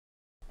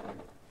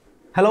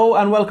Hello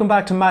and welcome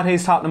back to Matt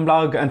Hayes Tottenham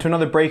blog and to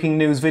another breaking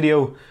news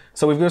video.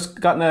 So we've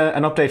just gotten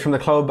an update from the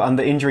club on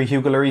the injury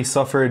Hugo Lloris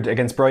suffered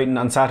against Brighton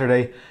on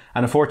Saturday,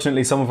 and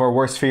unfortunately some of our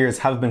worst fears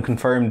have been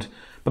confirmed.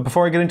 But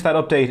before I get into that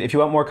update, if you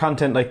want more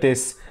content like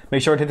this,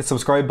 make sure to hit the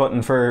subscribe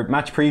button for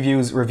match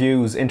previews,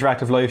 reviews,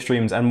 interactive live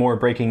streams and more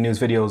breaking news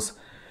videos.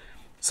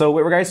 So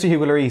with regards to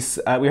Hugo Lloris,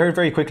 we heard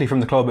very quickly from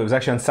the club. It was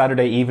actually on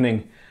Saturday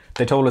evening.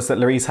 They told us that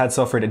Lloris had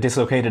suffered a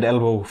dislocated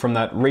elbow from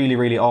that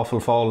really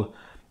awful fall,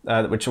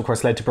 which of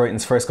course led to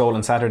Brighton's first goal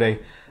on Saturday.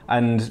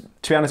 And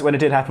to be honest, when it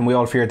did happen, we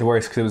all feared the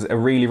worst because it was a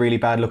really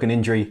bad looking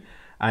injury.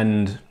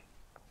 And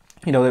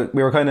you know,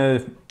 we were kind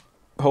of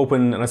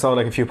hoping, and I saw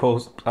like a few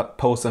posts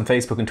on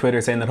Facebook and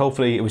Twitter saying that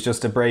hopefully it was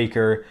just a break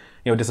or,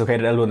 you know,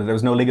 dislocated elbow and that there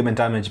was no ligament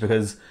damage,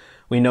 because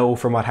we know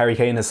from what Harry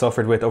Kane has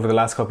suffered with over the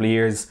last couple of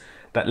years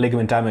that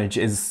ligament damage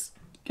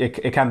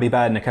it can be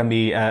bad and it can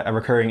be a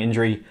recurring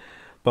injury.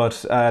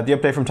 But the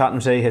update from Tottenham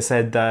today has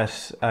said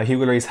that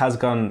Hugo Lloris has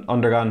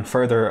undergone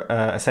further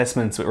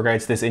assessments with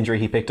regards to this injury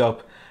he picked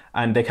up,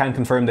 and they can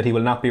confirm that he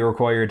will not be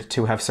required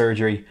to have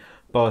surgery,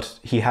 but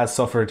he has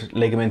suffered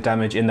ligament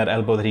damage in that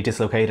elbow that he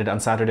dislocated on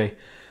Saturday.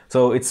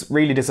 So it's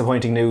really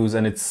disappointing news,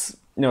 and it's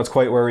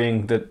quite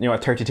worrying that, you know,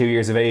 at 32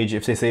 years of age,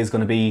 if this is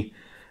going to be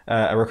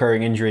a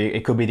recurring injury,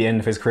 it could be the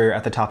end of his career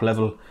at the top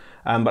level.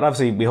 But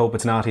obviously we hope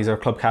it's not. He's our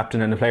club captain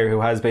and a player who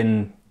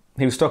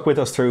was stuck with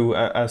us through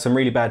some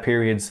really bad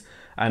periods,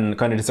 and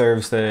kind of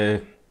deserves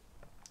the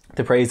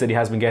praise that he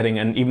has been getting.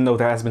 And even though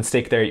there has been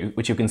stick there,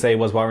 which you can say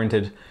was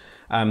warranted,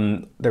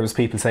 there was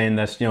people saying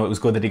that, you know, it was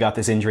good that he got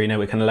this injury. Now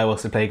it can allow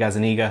us to play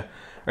Gazzaniga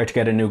or to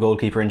get a new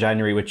goalkeeper in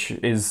January, which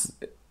is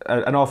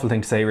an awful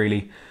thing to say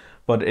really.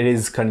 But it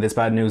is kind of this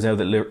bad news now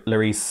that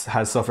Lloris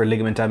has suffered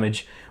ligament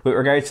damage. With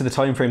regards to the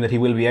time frame that he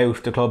will be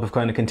out, the club have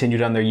kind of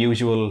continued on their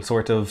usual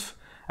sort of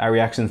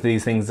reactions to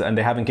these things, and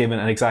they haven't given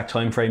an exact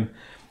time frame.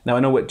 Now I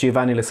know with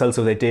Giovanni Lo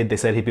Celso they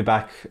said he'd be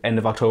back end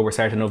of October,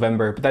 start of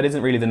November, but that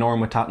isn't really the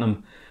norm with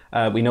Tottenham.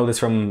 We know this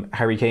from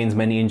Harry Kane's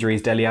many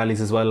injuries, Dele Alli's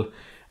as well.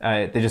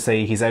 They just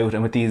say he's out,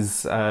 and with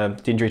these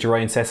the injury to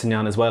Ryan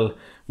Sessegnon as well,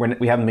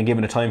 we haven't been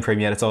given a time frame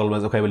yet. It's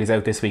always okay, well he's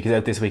out this week, he's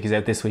out this week, he's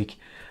out this week,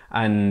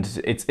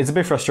 and it's a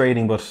bit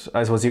frustrating, but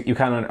I suppose you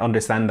can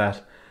understand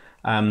that.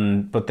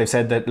 But they've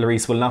said that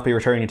Lloris will not be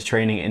returning to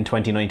training in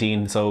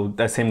 2019, so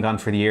that's him gone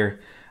for the year.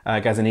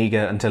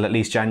 Gazzaniga until at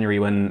least January,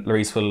 when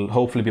Lloris will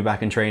hopefully be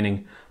back in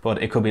training, but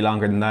it could be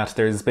longer than that.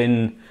 There's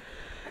been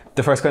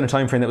the first kind of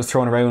time frame that was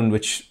thrown around,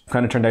 which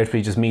kind of turned out to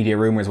be just media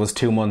rumours, was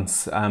 2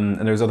 months, and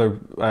there's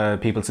other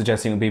people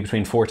suggesting it would be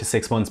between 4 to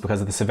 6 months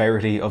because of the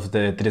severity of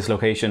the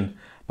dislocation,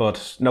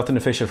 but nothing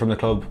official from the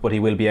club. But he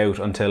will be out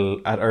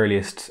until at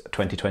earliest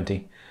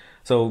 2020.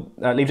 So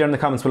leave down in the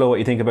comments below what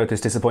you think about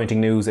this disappointing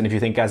news, and if you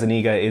think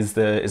Gazzaniga is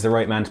the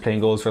right man to play in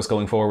goals for us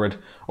going forward,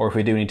 or if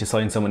we do need to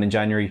sign someone in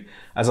January.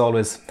 As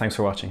always, thanks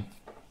for watching.